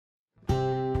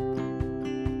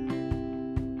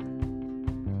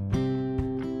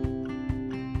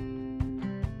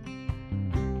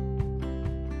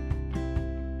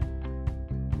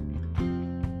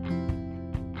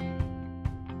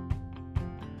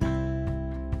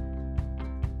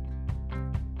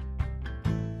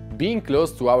Being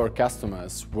close to our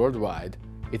customers worldwide,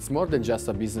 it's more than just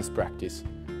a business practice.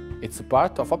 It's a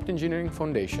part of Opto Engineering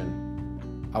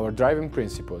Foundation, our driving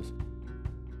principles.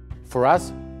 For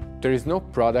us, there is no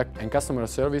product and customer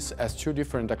service as two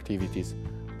different activities,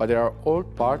 but they are all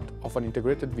part of an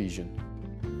integrated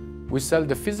vision. We sell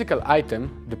the physical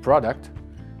item, the product,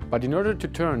 but in order to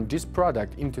turn this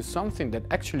product into something that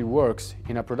actually works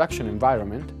in a production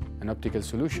environment, an optical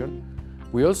solution,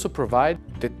 we also provide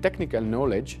the technical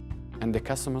knowledge and the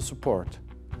customer support.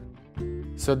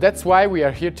 So that's why we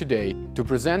are here today, to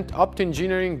present Opto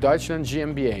Engineering Deutschland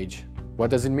GmbH. What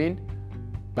does it mean?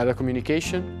 Better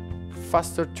communication,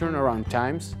 faster turnaround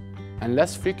times, and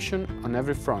less friction on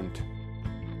every front.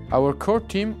 Our core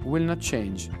team will not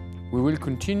change. We will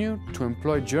continue to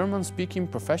employ German-speaking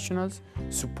professionals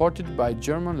supported by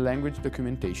German language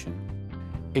documentation.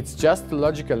 It's just the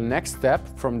logical next step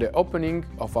from the opening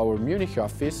of our Munich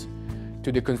office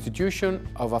to the constitution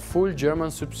of a full German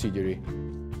subsidiary.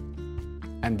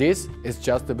 And this is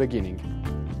just the beginning.